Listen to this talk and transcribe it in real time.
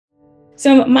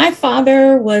So my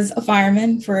father was a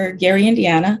fireman for Gary,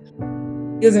 Indiana.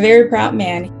 He was a very proud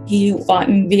man. He fought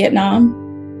in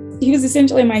Vietnam. He was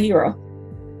essentially my hero.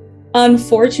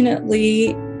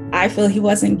 Unfortunately, I feel he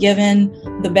wasn't given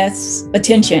the best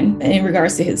attention in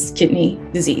regards to his kidney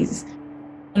disease.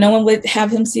 No one would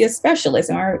have him see a specialist.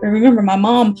 And I remember my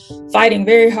mom fighting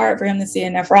very hard for him to see a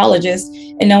nephrologist,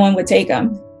 and no one would take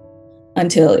him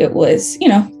until it was,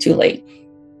 too late.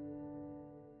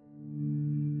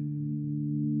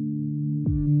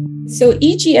 So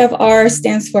eGFR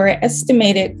stands for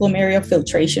estimated glomerular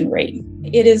filtration rate.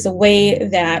 It is a way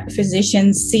that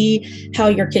physicians see how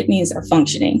your kidneys are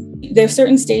functioning. There are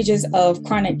certain stages of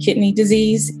chronic kidney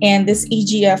disease, and this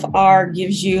eGFR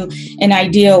gives you an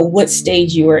idea of what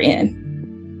stage you are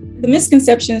in. The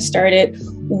misconception started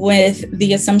with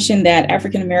the assumption that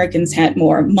African Americans had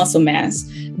more muscle mass,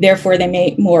 therefore they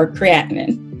made more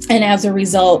creatinine. And as a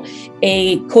result,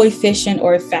 a coefficient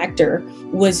or a factor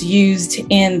was used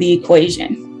in the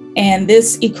equation. And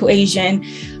this equation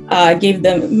gave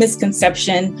the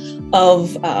misconception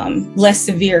of less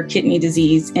severe kidney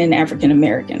disease in African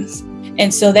Americans.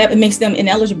 And so that makes them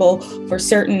ineligible for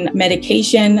certain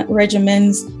medication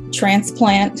regimens,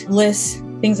 transplant lists,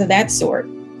 things of that sort,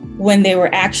 when they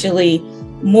were actually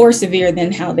more severe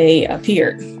than how they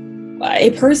appeared.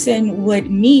 A person would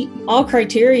meet all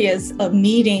criteria of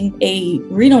needing a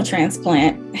renal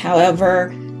transplant.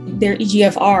 However, their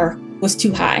eGFR was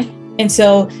too high. And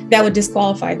so that would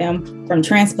disqualify them from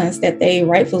transplants that they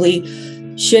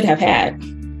rightfully should have had.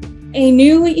 A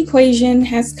new equation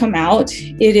has come out.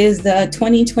 It is the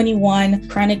 2021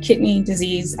 chronic kidney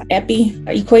disease EPI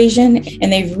equation,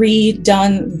 and they've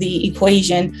redone the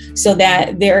equation so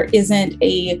that there isn't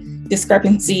a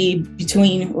discrepancy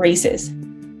between races.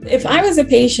 If I was a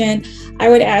patient, I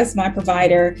would ask my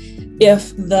provider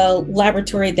if the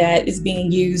laboratory that is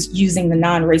being used using the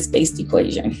non-race-based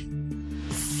equation.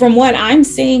 From what I'm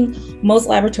seeing, most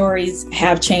laboratories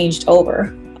have changed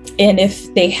over. And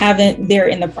if they haven't, they're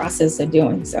in the process of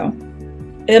doing so.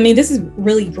 I mean, this is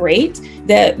really great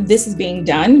that this is being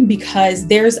done, because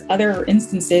there's other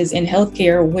instances in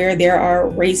healthcare where there are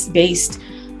race-based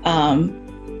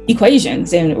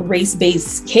equations and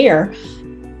race-based care.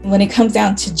 When it comes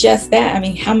down to just that, I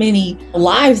mean, how many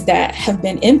lives that have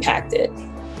been impacted?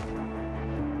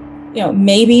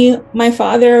 Maybe my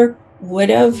father would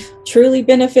have truly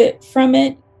benefited from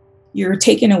it. You're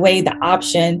taking away the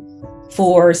option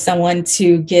for someone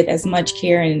to get as much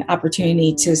care and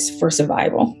opportunity for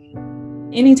survival.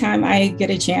 Anytime I get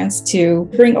a chance to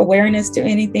bring awareness to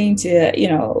anything, to,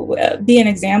 be an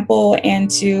example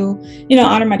and to,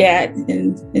 honor my dad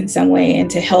in some way and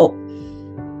to help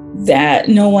that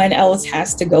no one else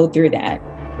has to go through that.